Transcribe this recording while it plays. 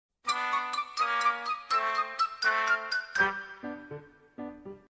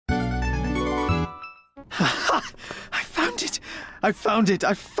I found it! I found it!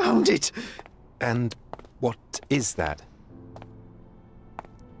 I found it! And what is that?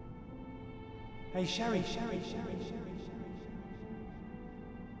 Hey, Sherry.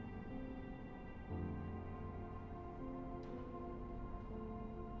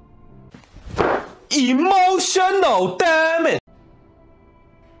 Emotional, damn it!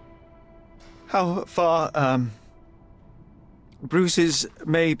 How far, bruises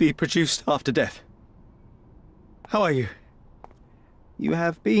may be produced after death. How are you? You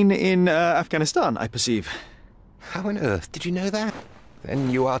have been in Afghanistan, I perceive. How on earth did you know that? Then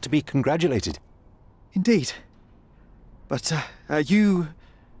you are to be congratulated. Indeed. But, you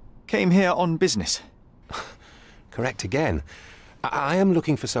came here on business. Correct again. I am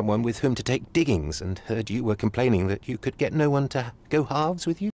looking for someone with whom to take diggings, and heard you were complaining that you could get no one to go halves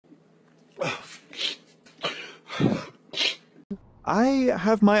with you. I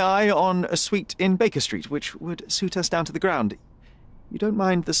have my eye on a suite in Baker Street, which would suit us down to the ground. You don't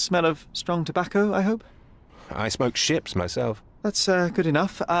mind the smell of strong tobacco, I hope? I smoke ships myself. That's good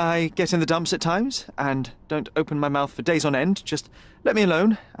enough. I get in the dumps at times, and don't open my mouth for days on end. Just let me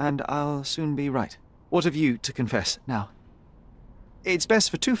alone, and I'll soon be right. What have you to confess now? It's best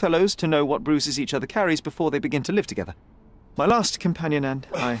for two fellows to know what bruises each other carries before they begin to live together. My last companion and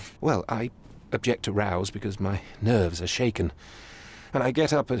I... Well, I object to rows because my nerves are shaken, and I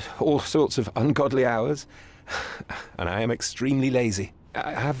get up at all sorts of ungodly hours, and I am extremely lazy.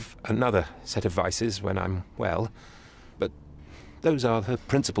 I have another set of vices when I'm well, but those are the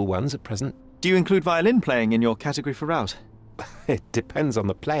principal ones at present. Do you include violin playing in your category for rouse? It depends on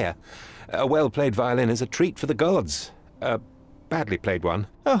the player. A well-played violin is a treat for the gods. A badly played one.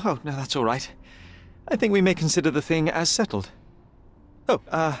 Oh, no, that's all right. I think we may consider the thing as settled.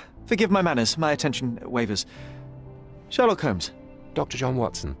 Oh, forgive my manners. My attention wavers. Sherlock Holmes. Dr. John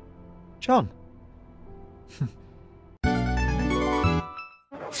Watson. John.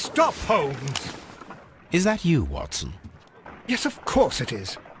 Stop, Holmes! Is that you, Watson? Yes, of course it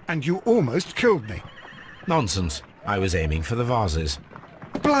is. And you almost killed me. Nonsense. I was aiming for the vases.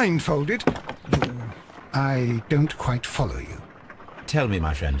 Blindfolded? I don't quite follow you. Tell me,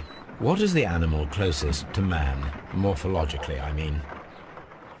 my friend, what is the animal closest to man, morphologically, I mean?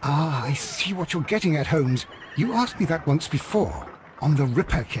 Ah, I see what you're getting at, Holmes. You asked me that once before. On the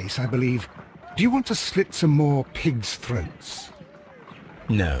Ripper case, I believe. Do you want to slit some more pigs' throats?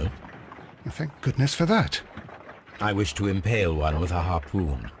 No. Well, thank goodness for that. I wish to impale one with a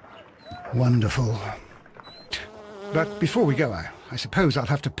harpoon. Wonderful. But before we go, I suppose I'll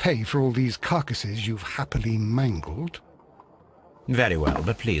have to pay for all these carcasses you've happily mangled. Very well,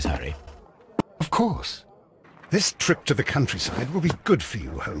 but please hurry. Of course. This trip to the countryside will be good for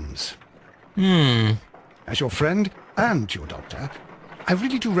you, Holmes. As your friend and your doctor, I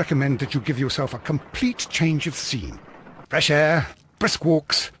really do recommend that you give yourself a complete change of scene. Fresh air, brisk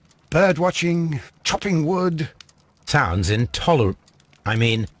walks, bird watching, chopping wood. Sounds intolerable. I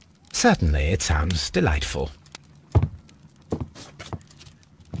mean, certainly it sounds delightful.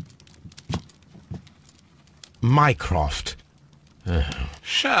 Mycroft.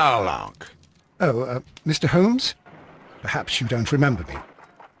 Sherlock. Oh, Mr. Holmes? Perhaps you don't remember me.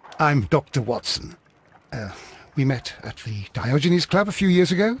 I'm Dr. Watson. We met at the Diogenes Club a few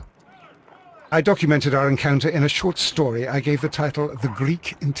years ago. I documented our encounter in a short story I gave the title The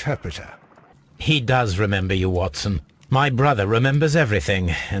Greek Interpreter. He does remember you, Watson. My brother remembers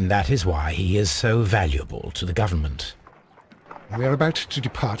everything, and that is why he is so valuable to the government. We're about to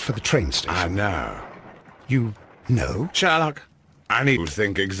depart for the train station. I know. You know? Sherlock, I need to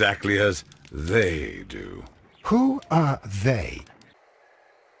think exactly as they do. Who are they?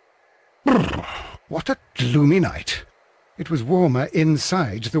 What a gloomy night. It was warmer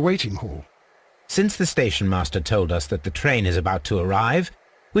inside the waiting hall. Since the station master told us that the train is about to arrive,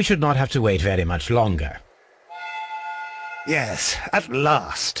 we should not have to wait very much longer. Yes, at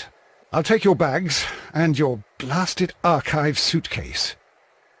last. I'll take your bags and your blasted archive suitcase.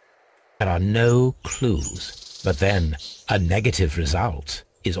 There are no clues, but then a negative result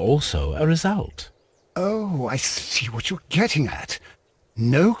is also a result. Oh, I see what you're getting at.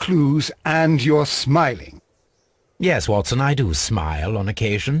 No clues and you're smiling. Yes, Watson, I do smile on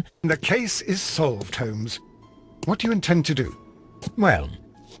occasion. The case is solved, Holmes. What do you intend to do? Well,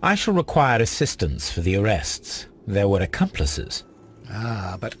 I shall require assistance for the arrests. There were accomplices.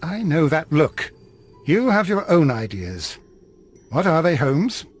 Ah, but I know that look. You have your own ideas. What are they,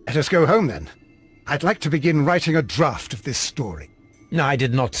 Holmes? Let us go home, then. I'd like to begin writing a draft of this story. No, I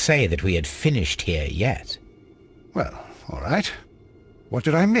did not say that we had finished here yet. Well, all right. What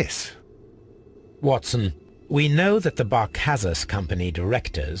did I miss? Watson, we know that the Barkazas Company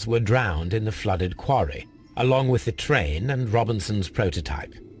directors were drowned in the flooded quarry. along with the train and Robinson's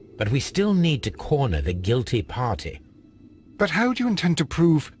prototype. But we still need to corner the guilty party. But how do you intend to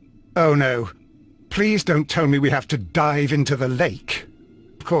prove... Oh no. Please don't tell me we have to dive into the lake.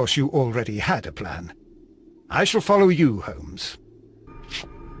 Of course, you already had a plan. I shall follow you, Holmes.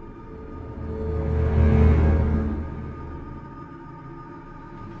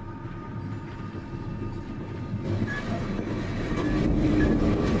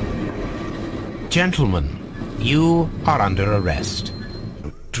 Gentlemen, you are under arrest.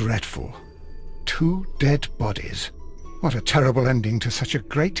 Dreadful. 2 dead bodies. What a terrible ending to such a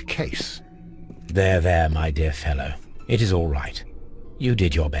great case. There, my dear fellow. It is all right. You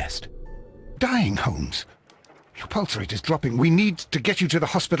did your best. Dying, Holmes. Your pulse rate is dropping. We need to get you to the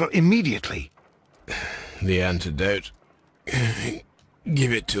hospital immediately. The antidote.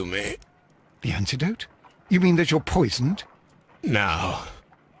 Give it to me. The antidote? You mean that you're poisoned? Now.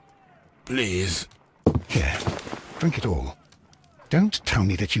 Please. Here, drink it all. Don't tell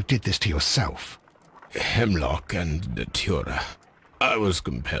me that you did this to yourself. Hemlock and datura. I was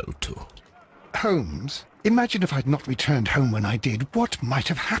compelled to. Holmes, imagine if I'd not returned home when I did. What might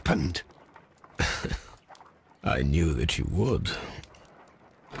have happened? I knew that you would.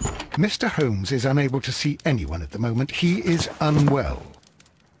 Mr. Holmes is unable to see anyone at the moment. He is unwell.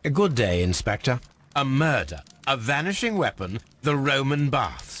 A good day, Inspector. A murder, a vanishing weapon, the Roman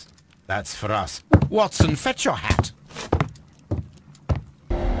baths. That's for us. Watson, fetch your hat.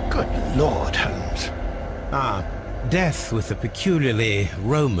 Good Lord, Holmes. Ah, death with a peculiarly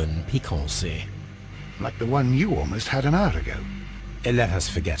Roman piquancy. Like the one you almost had an hour ago. Let us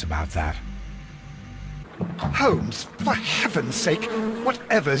forget about that. Holmes, for heaven's sake,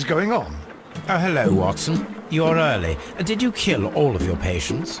 whatever's going on? Oh, hello, Watson. You're early. Did you kill all of your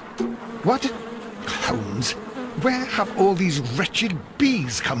patients? What? Holmes, where have all these wretched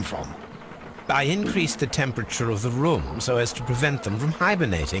bees come from? I increased the temperature of the room so as to prevent them from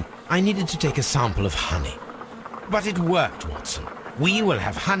hibernating. I needed to take a sample of honey. But it worked, Watson. We will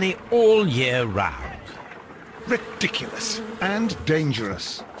have honey all year round. Ridiculous and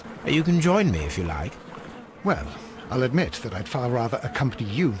dangerous. You can join me if you like. Well, I'll admit that I'd far rather accompany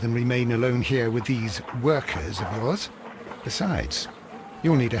you than remain alone here with these workers of yours. Besides,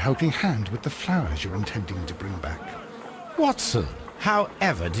 you'll need a helping hand with the flowers you're intending to bring back. Watson,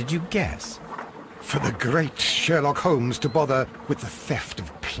 however did you guess? For the great Sherlock Holmes to bother with the theft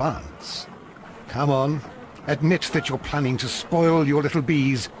of plants. Come on, admit that you're planning to spoil your little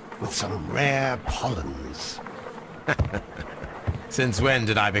bees with some rare pollens. Since when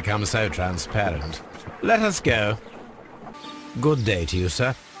did I become so transparent? Let us go. Good day to you,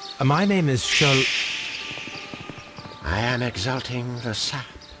 sir. My name is Sherlock... I am exalting the sap.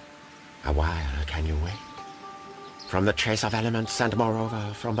 A while can you wait? From the trace of elements and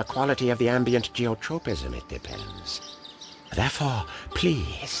moreover from the quality of the ambient geotropism it depends. Therefore,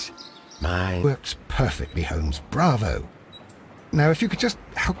 please, Works perfectly, Holmes. Bravo. Now, if you could just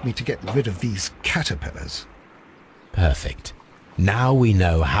help me to get rid of these caterpillars. Perfect. Now we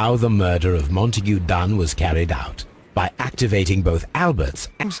know how the murder of Montague Dunn was carried out. By activating both Albert's...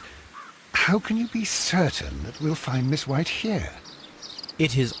 How can you be certain that we'll find Miss White here?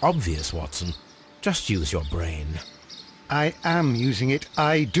 It is obvious, Watson. Just use your brain. I am using it.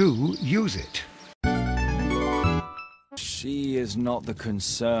 I do use it. She is not the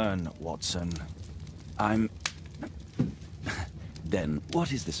concern, Watson. Then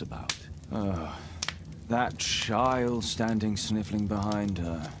what is this about? That child standing sniffling behind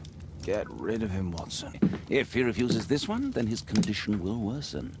her. Get rid of him, Watson. If he refuses this one, then his condition will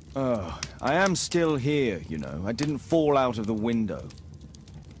worsen. I am still here, you know. I didn't fall out of the window.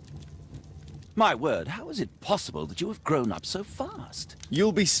 My word, how is it possible that you have grown up so fast?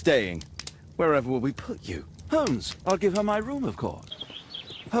 You'll be staying. Wherever will we put you? Holmes, I'll give her my room, of course.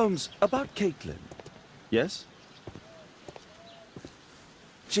 Holmes, about Caitlin. Yes?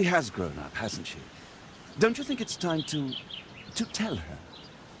 She has grown up, hasn't she? Don't you think it's time to tell her?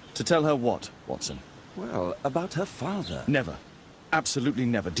 To tell her what, Watson? Well, about her father. Never. Absolutely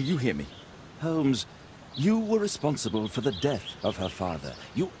never. Do you hear me? Holmes, you were responsible for the death of her father.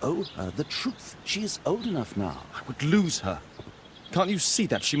 You owe her the truth. She is old enough now. I would lose her. Can't you see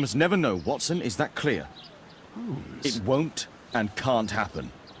that? She must never know, Watson. Is that clear? Holmes. It won't and can't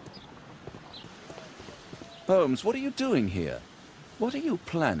happen. Holmes, what are you doing here? What are you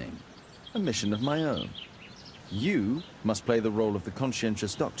planning? A mission of my own. You must play the role of the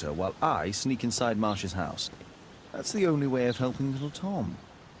conscientious doctor while I sneak inside Marsh's house. That's the only way of helping little Tom.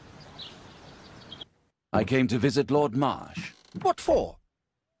 I came to visit Lord Marsh. What for?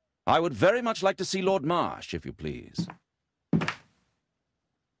 I would very much like to see Lord Marsh, if you please.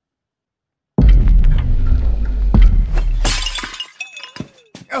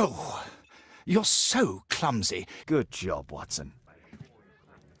 Oh, you're so clumsy. Good job, Watson.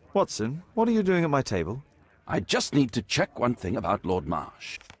 Watson, what are you doing at my table? I just need to check one thing about Lord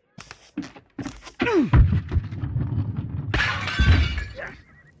Marsh.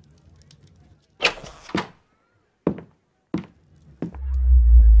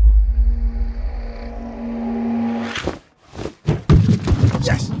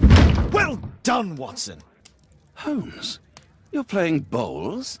 Yes! Well done, Watson! Holmes, you're playing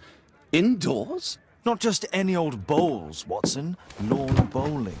bowls? Indoors? Not just any old bowls, Watson. Lawn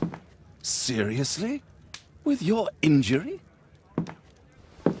bowling. Seriously? With your injury? Oh,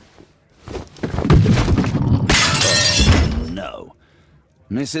 no.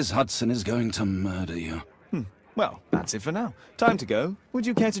 Mrs. Hudson is going to murder you. Well, that's it for now. Time to go. Would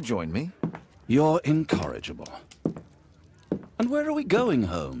you care to join me? You're incorrigible. And where are we going,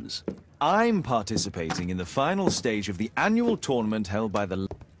 Holmes? I'm participating in the final stage of the annual tournament held by the...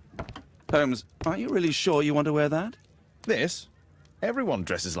 Holmes, are you really sure you want to wear that? This? Everyone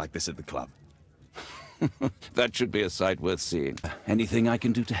dresses like this at the club. That should be a sight worth seeing. Anything I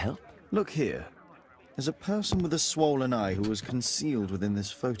can do to help? Look here. There's a person with a swollen eye who was concealed within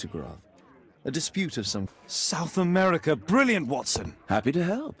this photograph. A dispute of some... South America! Brilliant, Watson! Happy to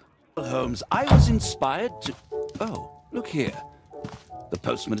help. Holmes, I was inspired to... Oh, look here. The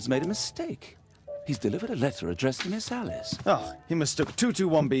postman has made a mistake. He's delivered a letter addressed to Miss Alice. Oh, he mistook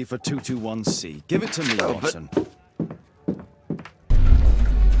 221B for 221C. Give it to me, Watson.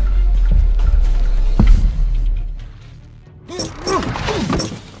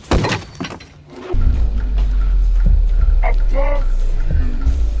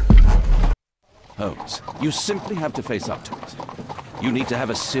 Holmes, you simply have to face up to it. You need to have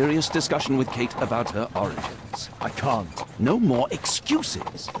a serious discussion with Kate about her origins. I can't. No more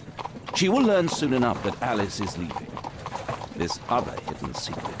excuses. She will learn soon enough that Alice is leaving. This other hidden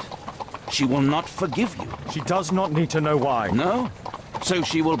secret. She will not forgive you. She does not need to know why. No? So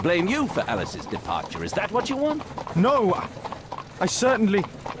she will blame you for Alice's departure. Is that what you want? No, I certainly...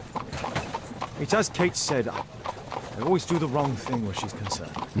 It's as Kate said, I always do the wrong thing where she's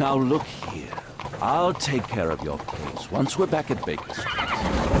concerned. Now look here. I'll take care of your case once we're back at Baker Street.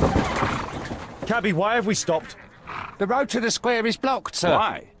 Cabby, why have we stopped? The road to the square is blocked, sir.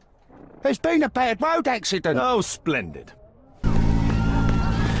 Why? There's been a bad road accident. Oh, splendid.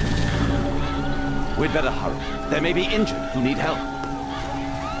 We'd better hurry. There may be injured who need help.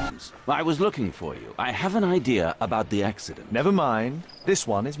 I was looking for you. I have an idea about the accident. Never mind. This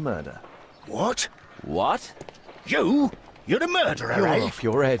one is murder. What? What? You? You're the murderer, You're eh? off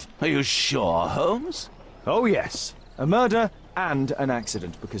your head. Are you sure, Holmes? Oh, yes. A murder and an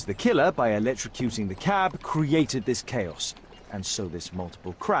accident, because the killer, by electrocuting the cab, created this chaos. And so this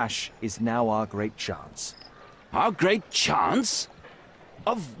multiple crash is now our great chance. Our great chance?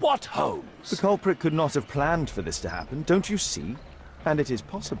 Of what, Holmes? The culprit could not have planned for this to happen, don't you see? And it is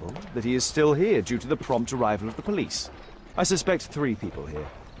possible that he is still here due to the prompt arrival of the police. I suspect 3 people here.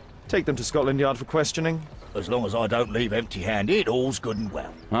 Take them to Scotland Yard for questioning. As long as I don't leave empty-handed, all's good and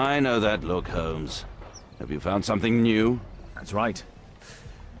well. I know that look, Holmes. Have you found something new? That's right.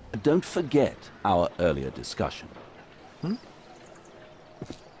 Don't forget our earlier discussion.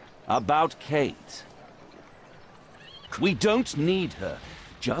 About Kate. We don't need her.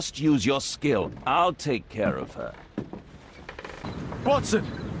 Just use your skill. I'll take care of her. Watson!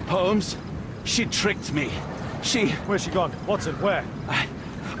 Holmes, she tricked me. Where's she gone? Watson, where?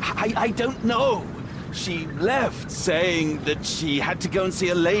 I don't know. She left saying that she had to go and see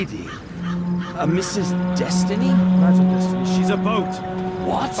a lady. A Mrs. Destiny? Madam Destiny, she's a boat.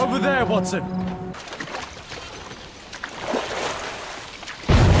 What? Over there, Watson.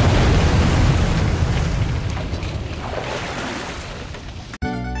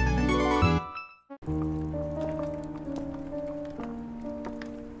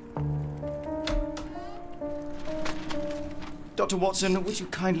 Dr. Watson, would you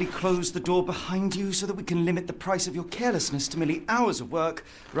kindly close the door behind you so that we can limit the price of your carelessness to merely hours of work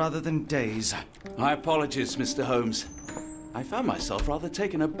rather than days? My apologies, Mr. Holmes. I found myself rather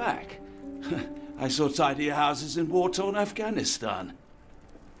taken aback. I saw tidier houses in war-torn Afghanistan.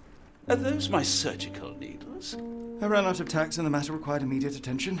 Are those my surgical needles? I ran out of tacks and the matter required immediate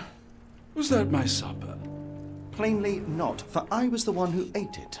attention. Was that my supper? Plainly not, for I was the one who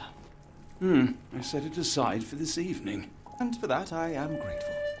ate it. I set it aside for this evening. And for that I am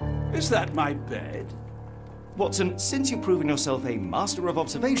grateful. Is that my bed? Watson, since you've proven yourself a master of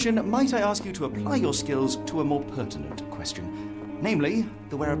observation, might I ask you to apply your skills to a more pertinent question? Namely,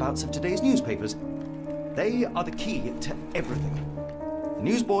 the whereabouts of today's newspapers. They are the key to everything. The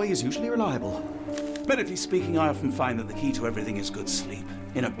newsboy is usually reliable. Medically speaking, I often find that the key to everything is good sleep.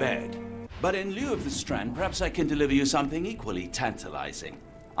 in a bed. But in lieu of the Strand, perhaps I can deliver you something equally tantalizing.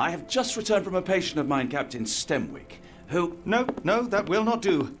 I have just returned from a patient of mine, Captain Stemwick, who... No, that will not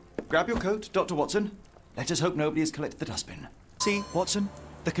do. Grab your coat, Dr. Watson. Let us hope nobody has collected the dustbin. See, Watson,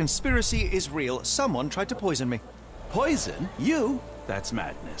 the conspiracy is real. Someone tried to poison me. Poison? You? That's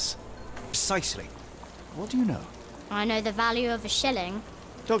madness. Precisely. What do you know? I know the value of a shilling.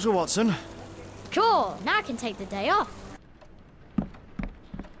 Dr. Watson. Cool, now I can take the day off.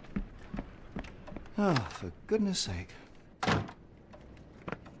 Ah, for goodness sake.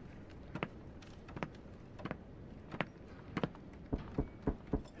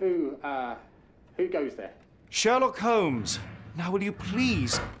 Who goes there? Sherlock Holmes. Now will you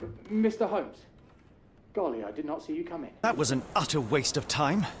please... Mr. Holmes. Golly, I did not see you come in. That was an utter waste of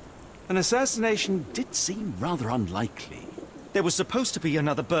time. An assassination did seem rather unlikely. There was supposed to be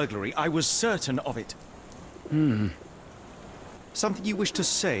another burglary. I was certain of it. Something you wish to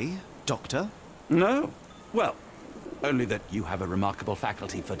say, Doctor? No. Well, only that you have a remarkable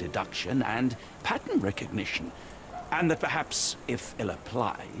faculty for deduction and pattern recognition. And that perhaps, if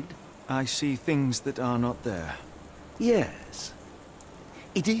ill-applied... I see things that are not there. Yes.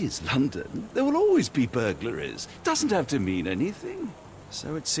 It is London. There will always be burglaries. Doesn't have to mean anything.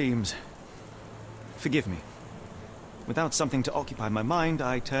 So it seems. Forgive me. Without something to occupy my mind,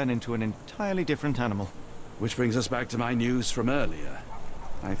 I turn into an entirely different animal. Which brings us back to my news from earlier.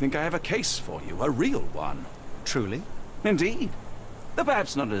 I think I have a case for you, a real one. Truly? Indeed. Though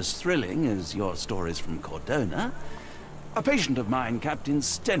perhaps not as thrilling as your stories from Cordona. A patient of mine, Captain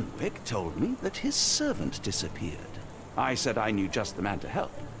Stenwick, told me that his servant disappeared. I said I knew just the man to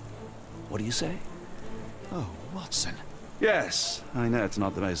help. What do you say? Oh, Watson. Yes, I know it's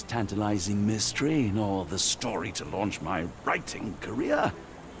not the most tantalizing mystery, nor the story to launch my writing career.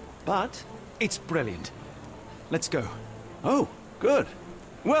 But... it's brilliant. Let's go. Oh, good.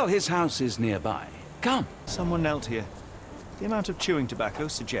 Well, his house is nearby. Come. Someone knelt here. The amount of chewing tobacco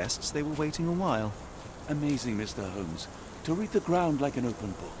suggests they were waiting a while. Amazing, Mr. Holmes. To read the ground like an open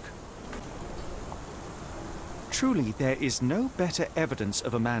book. Truly, there is no better evidence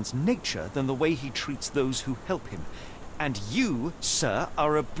of a man's nature than the way he treats those who help him. And you, sir,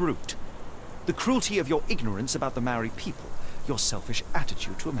 are a brute. The cruelty of your ignorance about the Maori people, your selfish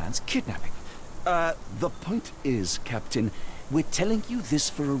attitude to a man's kidnapping. The point is, Captain, we're telling you this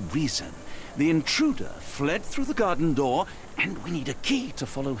for a reason. The intruder fled through the garden door, and we need a key to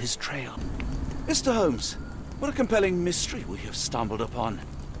follow his trail. Mr. Holmes, what a compelling mystery we have stumbled upon.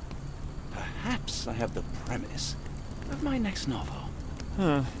 Perhaps I have the premise of my next novel.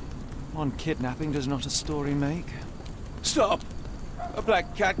 One kidnapping does not a story make. Stop! A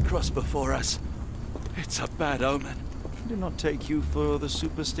black cat crossed before us. It's a bad omen. I do not take you for the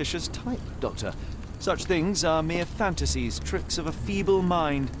superstitious type, Doctor. Such things are mere fantasies, tricks of a feeble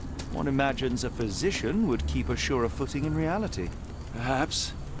mind. One imagines a physician would keep a surer footing in reality.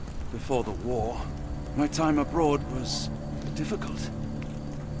 Perhaps. Before the war, my time abroad was difficult.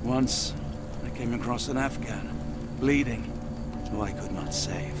 Once, I came across an Afghan, bleeding, who I could not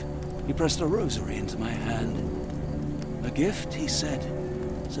save. He pressed a rosary into my hand. A gift, he said,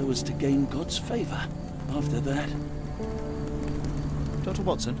 so as to gain God's favor. After that... Dr.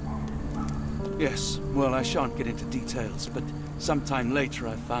 Watson? Yes, well, I shan't get into details, but sometime later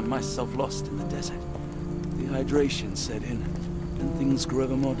I found myself lost in the desert. Dehydration set in, and things grew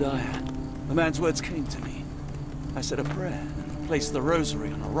ever more dire. The man's words came to me. I said a prayer and placed the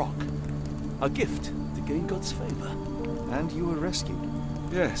rosary on a rock. A gift to gain God's favor. And you were rescued?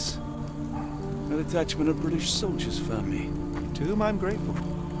 Yes. A detachment of British soldiers found me. To whom I'm grateful.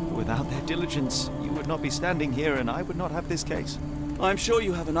 Without their diligence, you would not be standing here and I would not have this case. I'm sure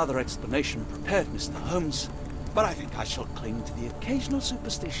you have another explanation prepared, Mr. Holmes, but I think I shall cling to the occasional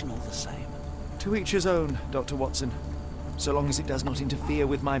superstition all the same. To each his own, Dr. Watson. So long as it does not interfere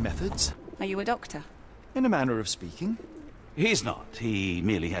with my methods. Are you a doctor? In a manner of speaking. He's not. He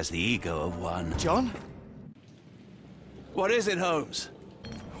merely has the ego of one. John? What is it, Holmes?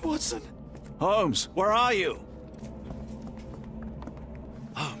 Watson? Holmes, where are you?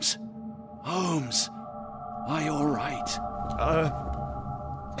 Holmes. Holmes. Are you all right?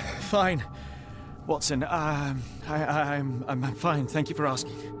 Fine. Watson, I'm fine. Thank you for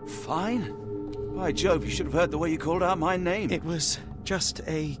asking. Fine? By Jove, you should have heard the way you called out my name. It was just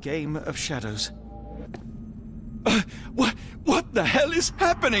a game of shadows. What the hell is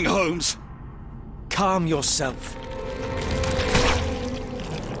happening, Holmes? Calm yourself.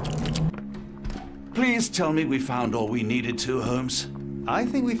 Please tell me we found all we needed to, Holmes. I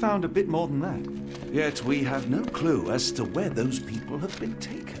think we found a bit more than that. Yet we have no clue as to where those people have been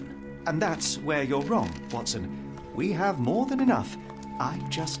taken. And that's where you're wrong, Watson. We have more than enough. I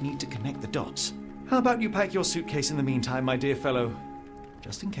just need to connect the dots. How about you pack your suitcase in the meantime, my dear fellow?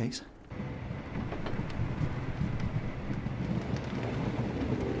 Just in case.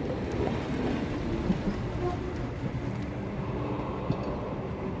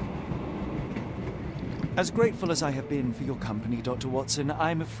 As grateful as I have been for your company, Dr. Watson,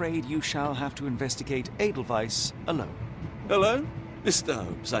 I'm afraid you shall have to investigate Edelweiss alone. Alone? Mr.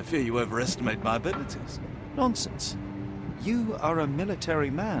 Holmes, I fear you overestimate my abilities. Nonsense. You are a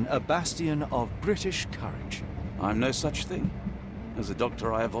military man, a bastion of British courage. I'm no such thing. As a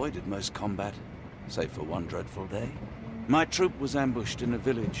doctor, I avoided most combat, save for one dreadful day. My troop was ambushed in a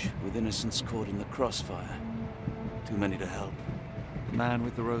village with innocents caught in the crossfire. Too many to help. The man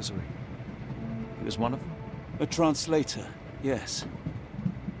with the rosary. He was one of them? A translator, yes.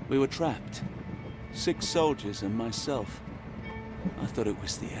 We were trapped. 6 soldiers and myself. I thought it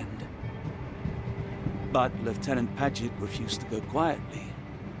was the end. But Lieutenant Paget refused to go quietly.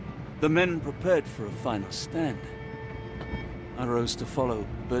 The men prepared for a final stand. I rose to follow,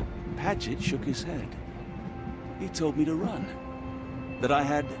 but Paget shook his head. He told me to run. That I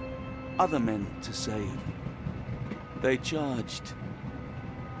had other men to save. They charged,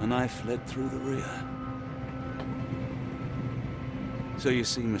 and I fled through the rear. So you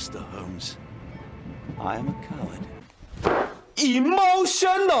see, Mr. Holmes, I am a coward.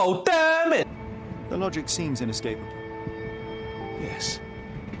 Emotional, damn it! The logic seems inescapable. Yes.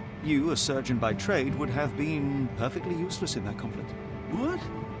 You, a surgeon by trade, would have been perfectly useless in that conflict. What?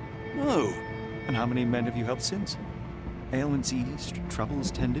 No. And how many men have you helped since? Ailments eased,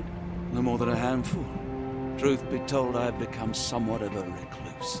 troubles tended? No more than a handful. Truth be told, I have become somewhat of a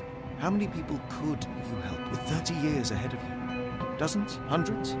recluse. How many people could you help with 30 years ahead of you? Dozens?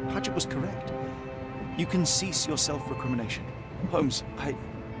 Hundreds? Paget was correct. You can cease your self-recrimination. Holmes, I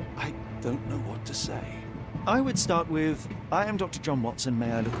don't know what to say. I would start with, I am Dr. John Watson,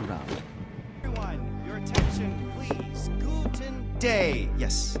 may I look around? Everyone, your attention, please. Guten day.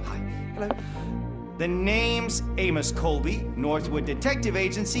 Yes, hi. Hello. The name's Amos Colby, Northwood Detective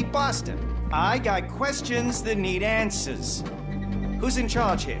Agency, Boston. I got questions that need answers. Who's in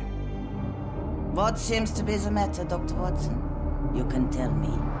charge here? What seems to be the matter, Dr. Watson? You can tell me.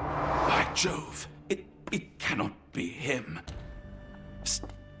 By Jove, it cannot be him. Psst.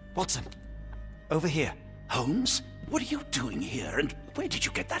 Watson, over here. Holmes, what are you doing here, and where did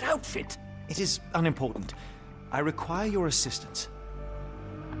you get that outfit? It is unimportant. I require your assistance.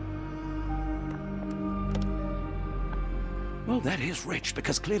 Well, that is rich,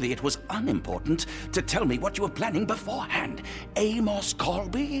 because clearly it was unimportant to tell me what you were planning beforehand. Amos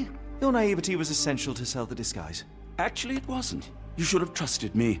Colby? Your naivety was essential to sell the disguise. Actually, it wasn't. You should have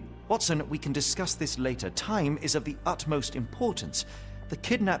trusted me. Watson, we can discuss this later. Time is of the utmost importance. The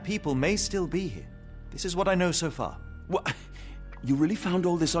kidnapped people may still be here. This is what I know so far. What? You really found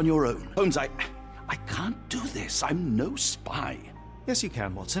all this on your own? Holmes, I can't do this. I'm no spy. Yes, you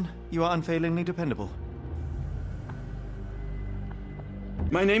can, Watson. You are unfailingly dependable.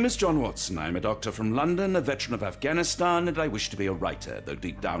 My name is John Watson. I'm a doctor from London, a veteran of Afghanistan, and I wish to be a writer, though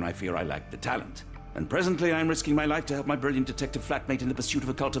deep down I fear I lack the talent. And presently I'm risking my life to help my brilliant detective flatmate in the pursuit of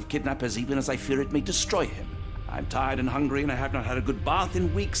a cult of kidnappers, even as I fear it may destroy him. I'm tired and hungry, and I have not had a good bath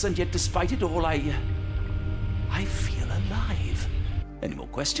in weeks, and yet despite it all, I feel alive. Any more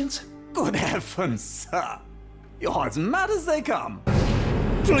questions? Good heavens, sir. You're as mad as they come.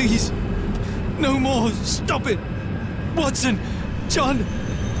 Please! No more! Stop it! Watson! John!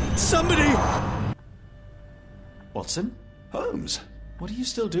 Somebody! Watson? Holmes? What are you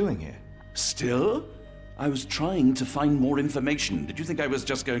still doing here? Still? I was trying to find more information. Did you think I was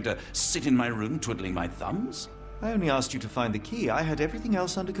just going to sit in my room twiddling my thumbs? I only asked you to find the key. I had everything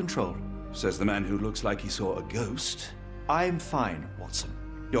else under control. Says the man who looks like he saw a ghost. I'm fine, Watson.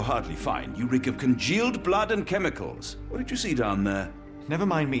 You're hardly fine. You reek of congealed blood and chemicals. What did you see down there? Never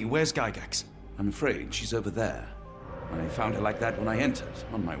mind me. Where's Gygax? I'm afraid she's over there. I found her like that when I entered,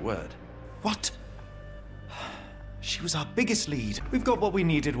 on my word. What? She was our biggest lead. We've got what we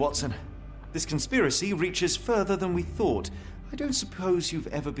needed, Watson. This conspiracy reaches further than we thought. I don't suppose you've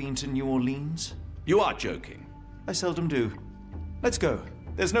ever been to New Orleans? You are joking. I seldom do. Let's go.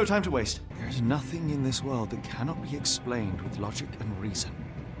 There's no time to waste. There is nothing in this world that cannot be explained with logic and reason.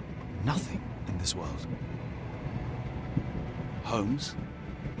 Nothing in this world. Holmes?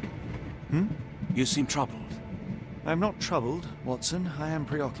 Hmm? You seem troubled. I'm not troubled, Watson. I am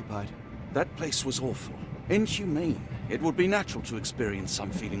preoccupied. That place was awful. Inhumane. It would be natural to experience some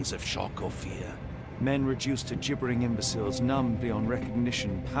feelings of shock or fear. Men reduced to gibbering imbeciles, numb beyond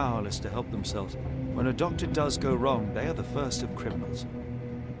recognition, powerless to help themselves. When a doctor does go wrong, they are the first of criminals.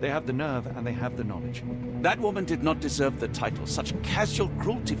 They have the nerve and they have the knowledge. That woman did not deserve the title. Such casual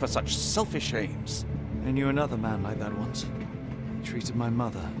cruelty for such selfish aims. I knew another man like that once. He treated my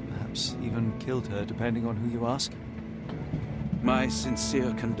mother, perhaps even killed her, depending on who you ask. My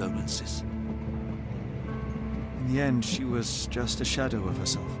sincere condolences. In the end, she was just a shadow of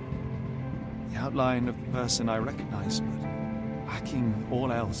herself. The outline of the person I recognized, but lacking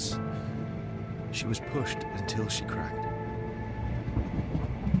all else. She was pushed until she cracked.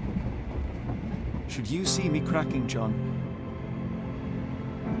 Should you see me cracking, John,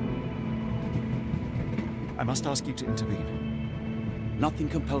 I must ask you to intervene. Nothing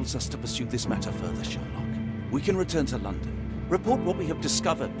compels us to pursue this matter further, Sherlock. We can return to London, report what we have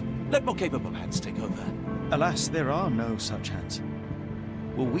discovered. Let more capable hands take over. Alas, there are no such hands.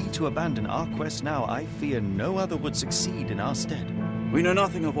 Were we to abandon our quest now, I fear no other would succeed in our stead. We know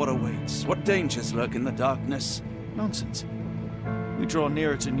nothing of what awaits, what dangers lurk in the darkness. Nonsense. We draw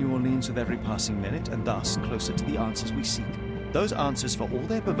nearer to New Orleans with every passing minute, and thus closer to the answers we seek. Those answers, for all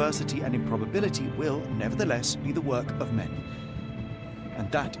their perversity and improbability, will, nevertheless, be the work of men.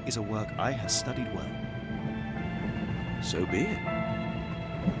 And that is a work I have studied well. So be it.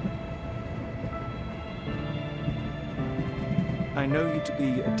 I know you to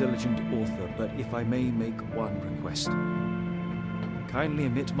be a diligent author, but if I may make one request. Kindly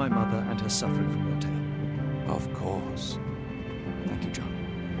omit my mother and her suffering from your tale. Of course. Thank you, John.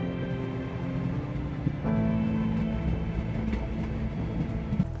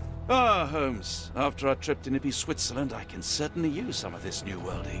 Ah, Holmes. After our trip to nippy Switzerland, I can certainly use some of this New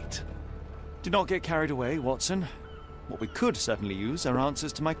World heat. Do not get carried away, Watson. What we could certainly use are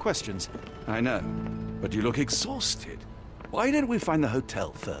answers to my questions. I know, but you look exhausted. Why don't we find the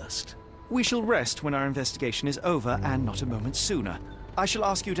hotel first? We shall rest when our investigation is over, and not a moment sooner. I shall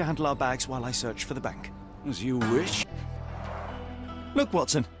ask you to handle our bags while I search for the bank. As you wish. Look,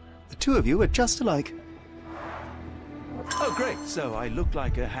 Watson. The two of you are just alike. Oh, great. So I look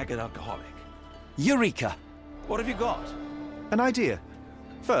like a haggard alcoholic. Eureka! What have you got? An idea.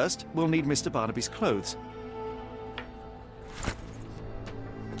 First, we'll need Mr. Barnaby's clothes.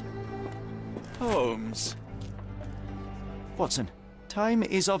 Holmes. Watson, time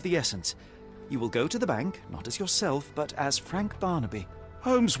is of the essence. You will go to the bank, not as yourself, but as Frank Barnaby.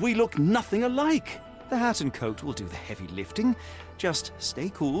 Holmes, we look nothing alike. The hat and coat will do the heavy lifting. Just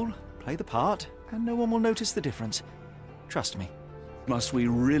stay cool, play the part, and no one will notice the difference. Trust me. Must we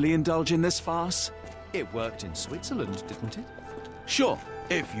really indulge in this farce? It worked in Switzerland, didn't it? Sure,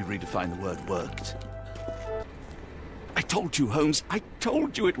 if you redefine the word worked. I told you, Holmes, I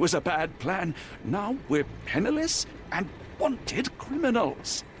told you it was a bad plan. Now we're penniless and wanted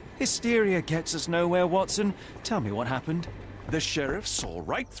criminals. Hysteria gets us nowhere, Watson. Tell me what happened. The sheriff saw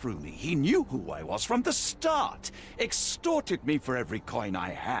right through me. He knew who I was from the start. Extorted me for every coin I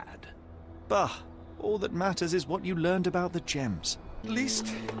had. Bah, all that matters is what you learned about the gems. At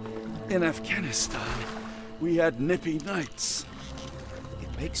least in Afghanistan, we had nippy nights.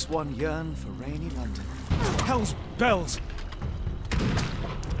 It makes one yearn for rainy London. Hell's bells!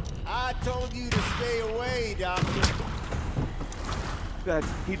 I told you to stay away, Doctor. That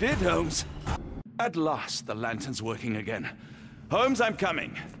he did, Holmes. At last, the lantern's working again. Holmes, I'm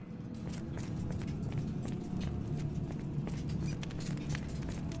coming.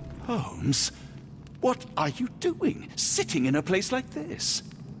 Holmes, what are you doing, sitting in a place like this?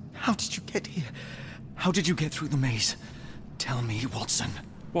 How did you get here? How did you get through the maze? Tell me, Watson.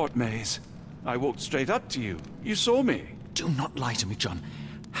 What maze? I walked straight up to you. You saw me. Do not lie to me, John.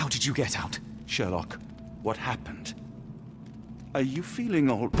 How did you get out? Sherlock, what happened? Are you feeling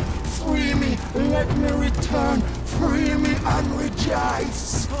all... Free me! Let me return! Free me and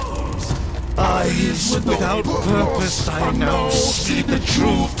rejoice! Eyes without purpose, I now see the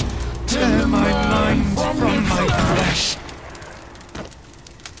truth. Tear my mind from my flesh.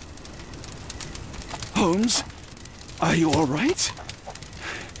 Holmes, are you all right?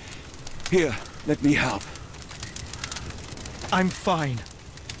 Here, let me help. I'm fine.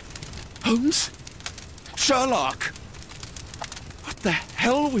 Holmes? Sherlock! What the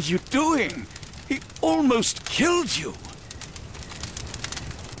hell were you doing? He almost killed you.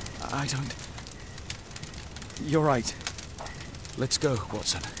 I don't... You're right. Let's go,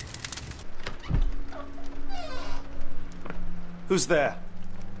 Watson. Who's there?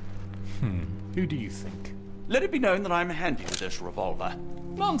 Who do you think? Let it be known that I'm handy with this revolver.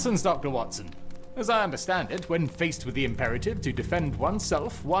 Nonsense, Dr. Watson. As I understand it, when faced with the imperative to defend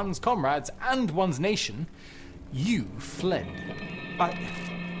oneself, one's comrades, and one's nation, you fled.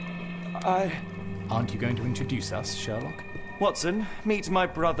 Aren't you going to introduce us, Sherlock? Watson, meet my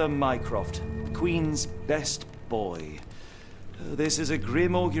brother Mycroft, the Queen's best boy. This is a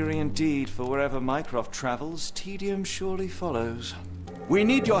grim augury indeed, for wherever Mycroft travels, tedium surely follows. We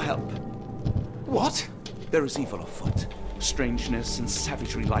need your help. What? There is evil afoot. Strangeness and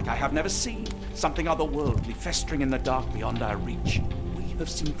savagery like I have never seen. Something otherworldly festering in the dark beyond our reach. We have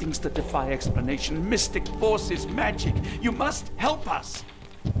seen things that defy explanation. Mystic forces, magic. You must help us.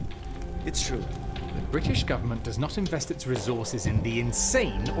 It's true. The British government does not invest its resources in the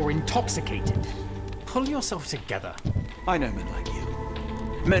insane or intoxicated. Pull yourself together. I know men like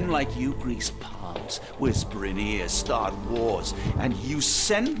you. Men like you grease palms, whisper in ears, start wars, and you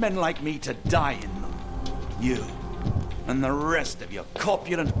send men like me to die in them. You and the rest of your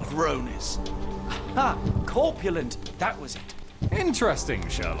corpulent cronies. Ha! Corpulent! That was it. Interesting,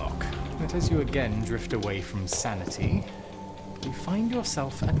 Sherlock. But as you again drift away from sanity, you find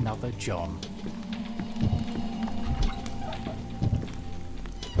yourself another John.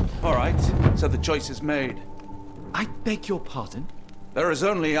 All right, so the choice is made. I beg your pardon? There is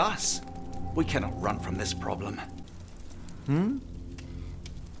only us. We cannot run from this problem.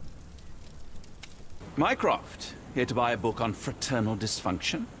 Mycroft, here to buy a book on fraternal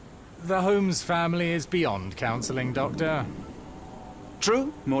dysfunction. The Holmes family is beyond counseling, Doctor.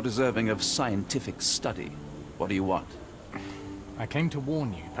 True, more deserving of scientific study. What do you want? I came to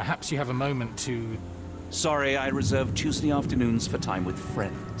warn you. Perhaps you have a moment to... Sorry, I reserve Tuesday afternoons for time with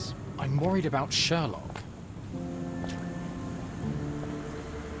friends. I'm worried about Sherlock.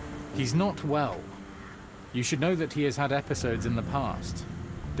 He's not well. You should know that he has had episodes in the past.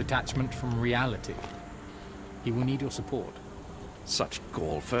 Detachment from reality. He will need your support. Such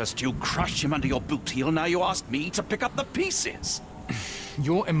gall. First you crush him under your boot heel, now you ask me to pick up the pieces.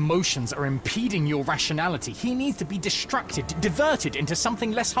 Your emotions are impeding your rationality. He needs to be distracted, diverted into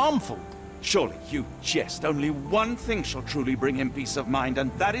something less harmful. Surely you jest. Only one thing shall truly bring him peace of mind,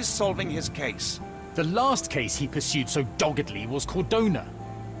 and that is solving his case. The last case he pursued so doggedly was Cordona.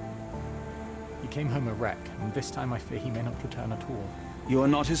 He came home a wreck, and this time I fear he may not return at all. You are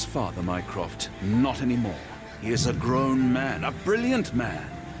not his father, Mycroft. Not anymore. He is a grown man, a brilliant man.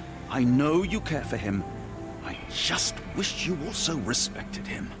 I know you care for him. I just wish you also respected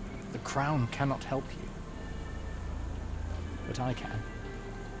him. The Crown cannot help you. But I can.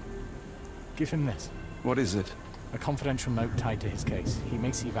 Give him this. What is it? A confidential note tied to his case. He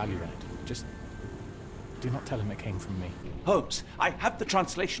may see value in it. Just do not tell him it came from me. Holmes, I have the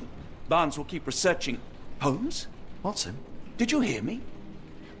translation. Barnes will keep researching. Holmes? Watson? Did you hear me?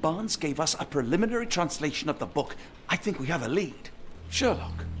 Barnes gave us a preliminary translation of the book. I think we have a lead.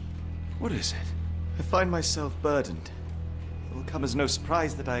 Sherlock, what is it? I find myself burdened. It will come as no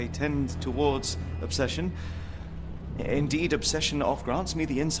surprise that I tend towards obsession. Indeed, obsession oft grants me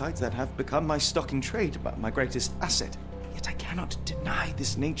the insights that have become my stock in trade, but my greatest asset. Yet I cannot deny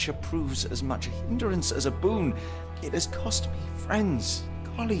this nature proves as much a hindrance as a boon. It has cost me friends,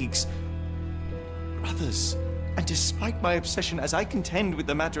 colleagues, brothers. And despite my obsession, as I contend with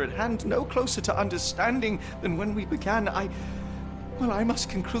the matter at hand, no closer to understanding than when we began, I must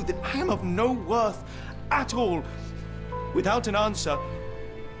conclude that I am of no worth at all. Without an answer,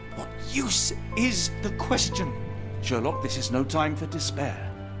 what use is the question? Sherlock, this is no time for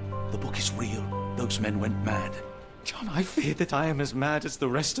despair. The book is real. Those men went mad. John, I fear that I am as mad as the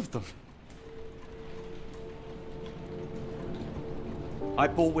rest of them. I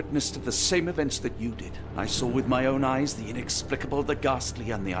bore witness to the same events that you did. I saw with my own eyes the inexplicable, the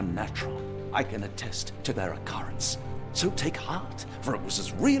ghastly, and the unnatural. I can attest to their occurrence. So take heart, for it was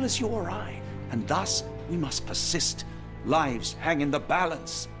as real as you or I, and thus we must persist. Lives hang in the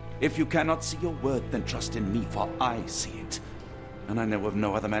balance. If you cannot see your worth, then trust in me, for I see it. And I know of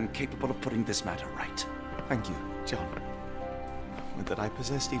no other man capable of putting this matter right. Thank you, John. Would that I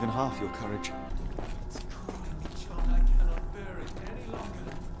possessed even half your courage.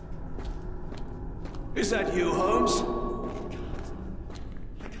 Is that you, Holmes?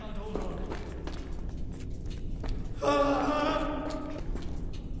 I can't hold on.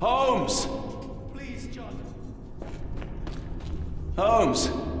 Holmes! Please, John. Holmes!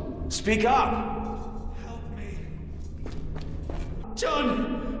 Speak up! Help me.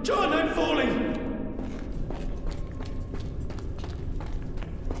 John! John, I'm falling!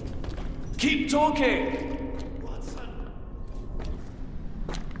 Keep talking!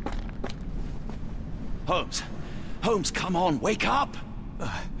 Holmes! Holmes, come on, wake up!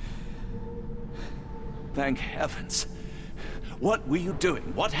 Thank heavens. What were you doing?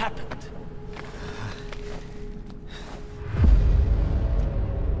 What happened?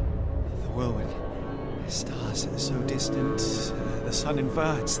 The whirlwind. Stars so distant. The sun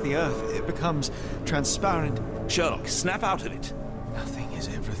inverts the earth. It becomes transparent. Sherlock, snap out of it. Nothing is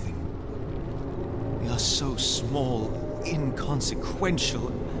everything. We are so small.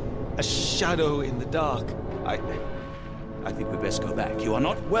 inconsequential. A shadow in the dark. I think we best go back. You are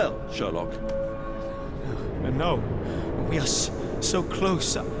not well, Sherlock. No. We are so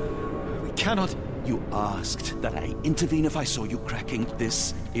close. We cannot... You asked that I intervene if I saw you cracking.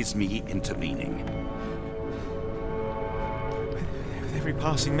 This is me intervening. With every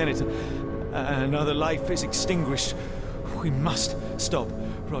passing minute, another life is extinguished. We must stop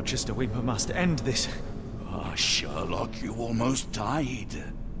Rochester. We must end this. Ah, Sherlock, you almost died.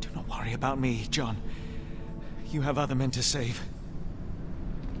 Do not worry about me, John. You have other men to save.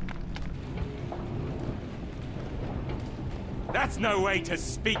 That's no way to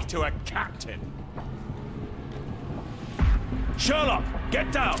speak to a captain. Sherlock,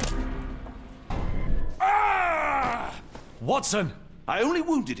 get down! Ah! Watson! I only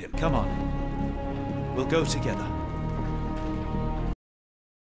wounded him. Come on. We'll go together.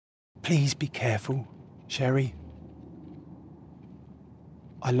 Please be careful, Sherry.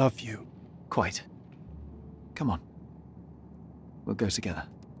 I love you. Quite. Come on. We'll go together.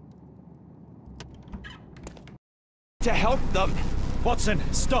 To help them! Watson,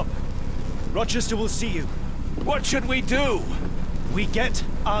 stop! Rochester will see you. What should we do? We get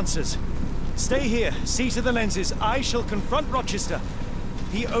answers. Stay here, see to the lenses. I shall confront Rochester.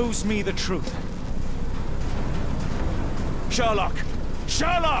 He owes me the truth. Sherlock!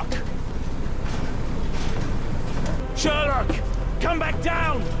 Sherlock! Sherlock! Come back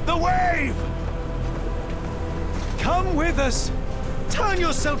down! The wave! Come with us! Turn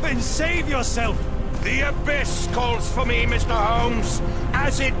yourself in! Save yourself! The abyss calls for me, Mr. Holmes,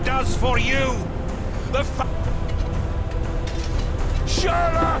 as it does for you.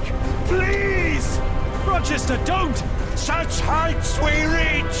 Sherlock! Please! Rochester, don't! Such heights we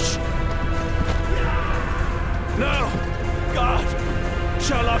reach! No! God!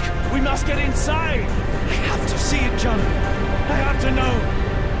 Sherlock, we must get inside! I have to see it, John. I have to know.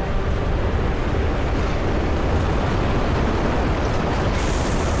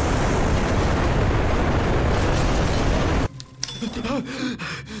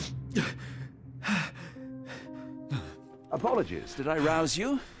 Apologies, did I rouse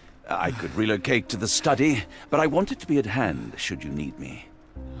you? I could relocate to the study, but I wanted to be at hand should you need me.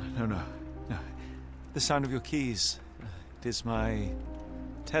 No. The sound of your keys. It is my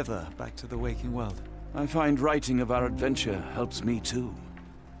tether back to the waking world. I find writing of our adventure helps me too.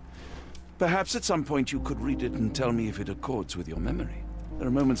 Perhaps at some point you could read it and tell me if it accords with your memory. There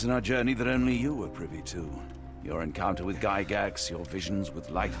are moments in our journey that only you were privy to. Your encounter with Gygax, your visions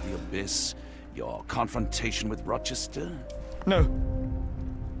with Light of the Abyss, your confrontation with Rochester. No.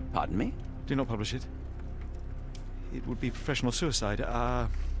 Pardon me? Do not publish it. It would be professional suicide.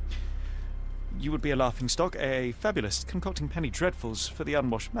 You would be a laughingstock, a fabulist, concocting penny dreadfuls for the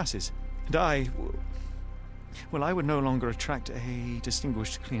unwashed masses. And I would no longer attract a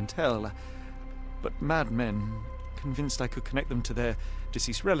distinguished clientele, but madmen convinced I could connect them to their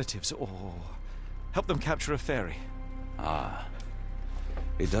deceased relatives or help them capture a fairy. Ah.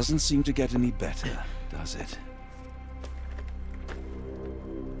 It doesn't seem to get any better, does it?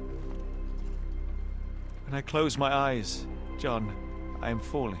 When I close my eyes, John, I am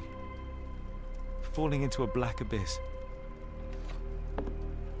falling. Falling into a black abyss.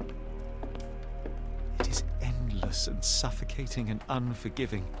 It is endless and suffocating and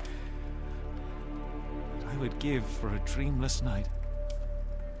unforgiving. I would give for a dreamless night.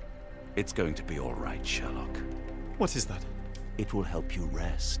 It's going to be all right, Sherlock. What is that? It will help you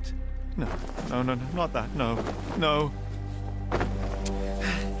rest. No, not that. No.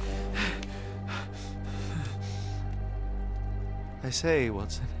 I say,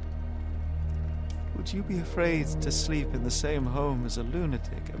 Watson, would you be afraid to sleep in the same home as a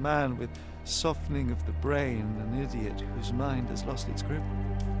lunatic, a man with softening of the brain, an idiot whose mind has lost its grip?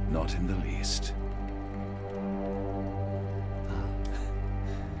 Not in the least.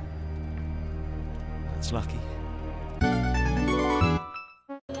 That's lucky.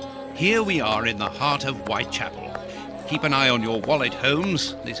 Here we are in the heart of Whitechapel. Keep an eye on your wallet,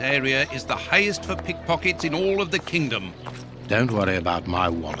 Holmes. This area is the highest for pickpockets in all of the kingdom. Don't worry about my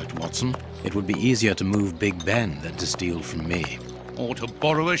wallet, Watson. It would be easier to move Big Ben than to steal from me. Or to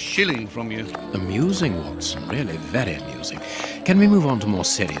borrow a shilling from you. Amusing, Watson. Really very amusing. Can we move on to more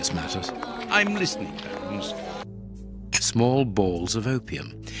serious matters? I'm listening, Holmes. Small balls of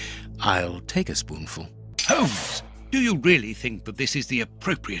opium. I'll take a spoonful. Holmes! Do you really think that this is the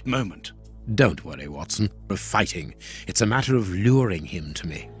appropriate moment? Don't worry, Watson. We're fighting. It's a matter of luring him to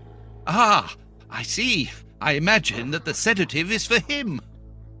me. Ah, I see. I imagine that the sedative is for him.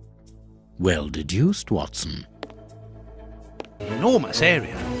 Well deduced, Watson. Enormous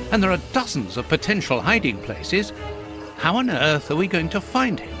area, and there are dozens of potential hiding places. How on earth are we going to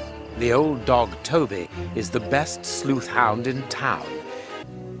find him? The old dog Toby is the best sleuth hound in town.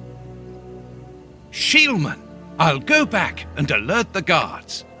 Shieldman! I'll go back and alert the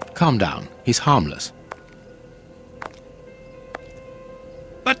guards. Calm down. He's harmless.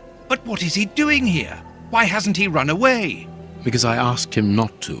 But what is he doing here? Why hasn't he run away? Because I asked him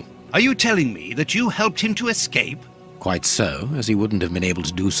not to. Are you telling me that you helped him to escape? Quite so, as he wouldn't have been able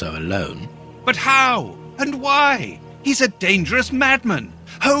to do so alone. But how? And why? He's a dangerous madman.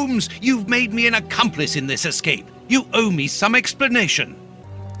 Holmes, you've made me an accomplice in this escape. You owe me some explanation.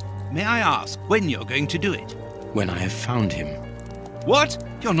 May I ask when you're going to do it? When I have found him. What?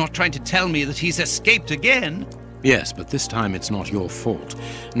 You're not trying to tell me that he's escaped again? Yes, but this time it's not your fault,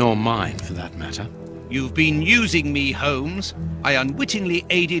 nor mine for that matter. You've been using me, Holmes. I unwittingly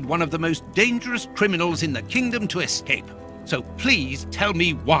aided one of the most dangerous criminals in the kingdom to escape. So please tell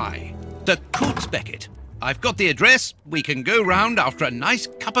me why. The Coutts Beckett. I've got the address. We can go round after a nice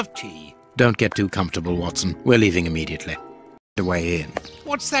cup of tea. Don't get too comfortable, Watson. We're leaving immediately. The way in.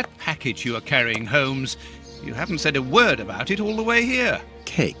 What's that package you are carrying, Holmes? You haven't said a word about it all the way here.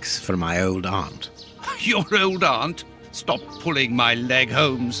 Cakes for my old aunt. Your old aunt? Stop pulling my leg,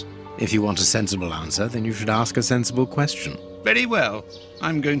 Holmes. If you want a sensible answer, then you should ask a sensible question. Very well.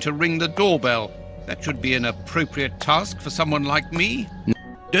 I'm going to ring the doorbell. That should be an appropriate task for someone like me.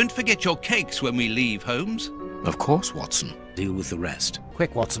 Don't forget your cakes when we leave, Holmes. Of course, Watson. Deal with the rest.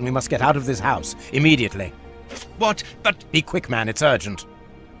 Quick, Watson, we must get out of this house. Immediately. What? But... Be quick, man. It's urgent.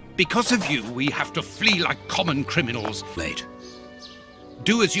 Because of you, we have to flee like common criminals. Late.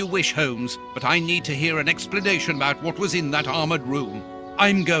 Do as you wish, Holmes, but I need to hear an explanation about what was in that armored room.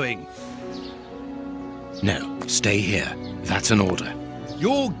 I'm going. No, stay here. That's an order.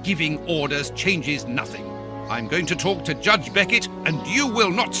 Your giving orders changes nothing. I'm going to talk to Judge Beckett, and you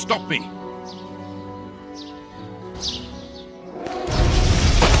will not stop me.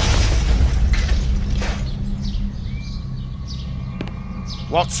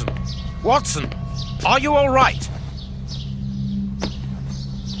 Watson! Watson! Are you all right?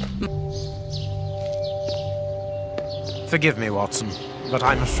 Forgive me, Watson, but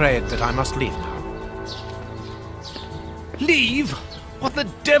I'm afraid that I must leave now. Leave? What the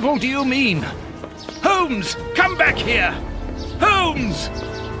devil do you mean? Holmes, come back here! Holmes!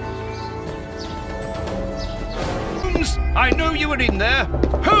 Holmes, I know you were in there.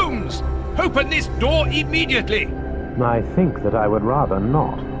 Holmes, open this door immediately. I think that I would rather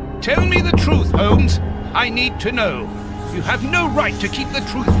not. Tell me the truth, Holmes. I need to know. You have no right to keep the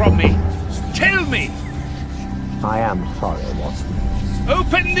truth from me. Tell me. I am sorry, Watson.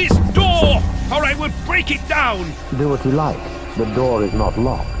 Open this door, or I will break it down. Do what you like. The door is not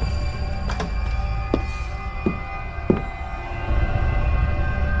locked.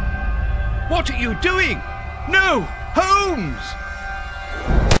 What are you doing? No! Holmes!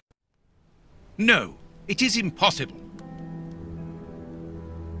 No, it is impossible.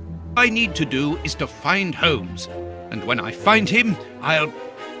 What I need to do is to find Holmes, and when I find him,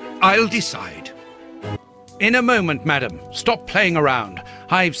 I'll decide. In a moment, madam. Stop playing around.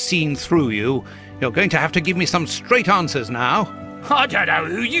 I've seen through you. You're going to have to give me some straight answers now. I don't know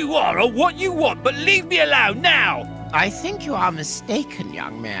who you are or what you want, but leave me alone now! I think you are mistaken,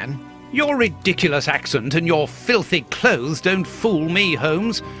 young man. Your ridiculous accent and your filthy clothes don't fool me,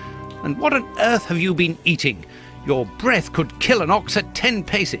 Holmes. And what on earth have you been eating? Your breath could kill an ox at 10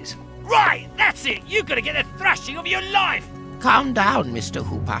 paces. Right, that's it! You're gonna get a thrashing of your life! Calm down, Mr.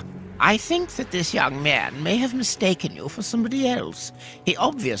 Hooper. I think that this young man may have mistaken you for somebody else. He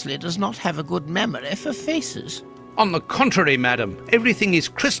obviously does not have a good memory for faces. On the contrary, madam, everything is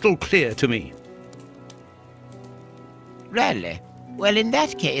crystal clear to me. Really? Well, in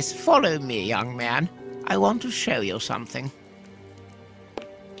that case, follow me, young man. I want to show you something.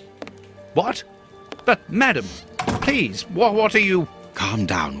 What? But, madam, please, what are you... Calm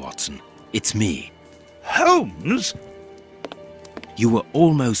down, Watson. It's me. Holmes? You were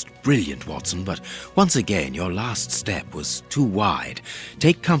almost brilliant, Watson, but once again, your last step was too wide.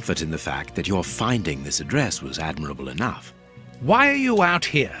 Take comfort in the fact that your finding this address was admirable enough. Why are you out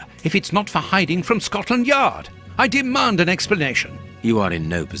here, if it's not for hiding from Scotland Yard? I demand an explanation. You are in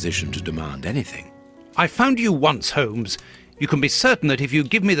no position to demand anything. I found you once, Holmes. You can be certain that if you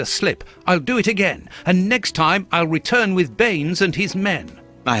give me the slip, I'll do it again, and next time I'll return with Baines and his men.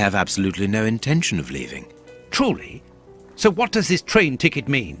 I have absolutely no intention of leaving. Truly? So what does this train ticket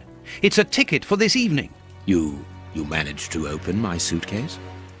mean? It's a ticket for this evening. You managed to open my suitcase?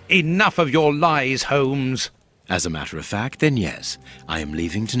 Enough of your lies, Holmes. As a matter of fact, then yes, I am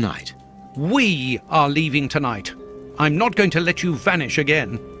leaving tonight. We are leaving tonight. I'm not going to let you vanish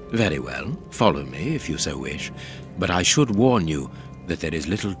again. Very well. Follow me if you so wish. but I should warn you that there is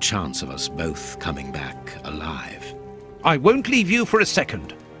little chance of us both coming back alive. I won't leave you for a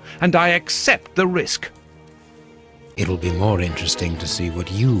second, and I accept the risk. It'll be more interesting to see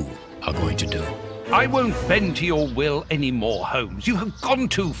what you are going to do. I won't bend to your will anymore, Holmes. You have gone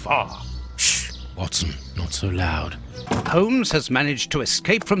too far. Shh, Watson, not so loud. Holmes has managed to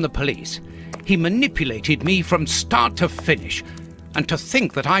escape from the police. He manipulated me from start to finish. And to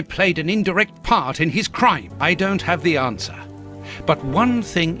think that I played an indirect part in his crime. I don't have the answer. But one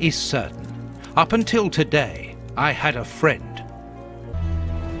thing is certain. Up until today, I had a friend.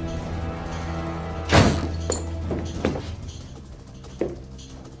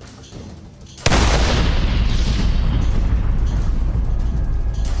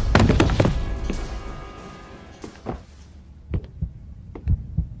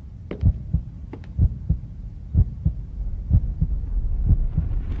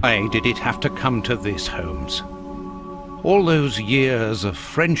 Why did it have to come to this, Holmes? All those years of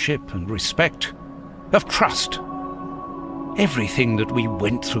friendship and respect, of trust. Everything that we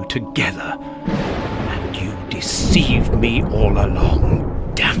went through together. And you deceived me all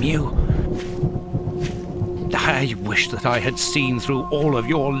along, damn you. I wish that I had seen through all of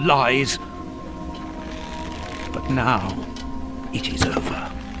your lies. But now, it is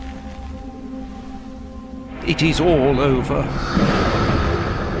over. It is all over.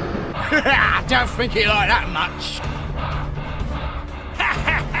 I don't think he liked that much.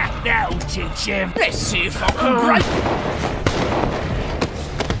 That'll teach him. Let's see if I can break.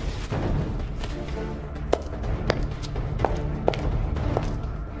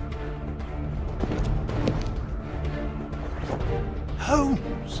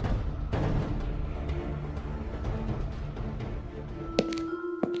 Holmes!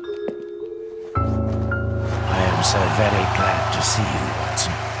 I am so very glad to see you,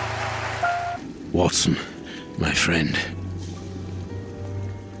 Watson. Watson, my friend.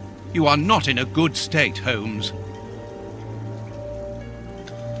 You are not in a good state, Holmes.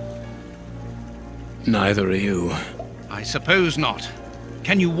 Neither are you. I suppose not.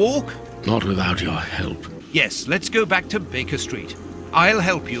 Can you walk? Not without your help. Yes, let's go back to Baker Street. I'll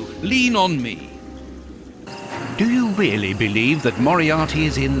help you. Lean on me. Do you really believe that Moriarty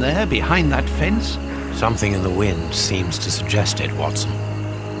is in there, behind that fence? Something in the wind seems to suggest it, Watson.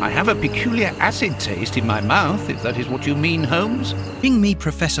 I have a peculiar acid taste in my mouth, if that is what you mean, Holmes. Bring me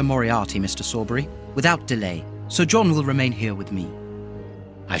Professor Moriarty, Mr. Sawbury, without delay. Sir John will remain here with me.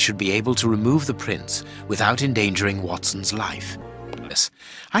 I should be able to remove the prints without endangering Watson's life. Yes,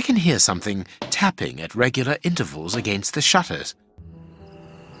 I can hear something tapping at regular intervals against the shutters.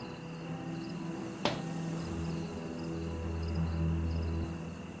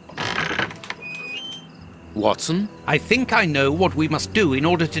 Watson? I think I know what we must do in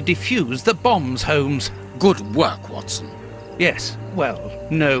order to defuse the bombs, Holmes. Good work, Watson. Yes, well,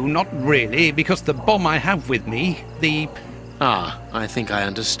 no, not really, because the bomb I have with me, Ah, I think I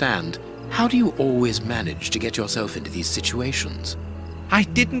understand. How do you always manage to get yourself into these situations? I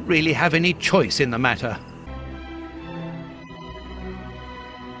didn't really have any choice in the matter.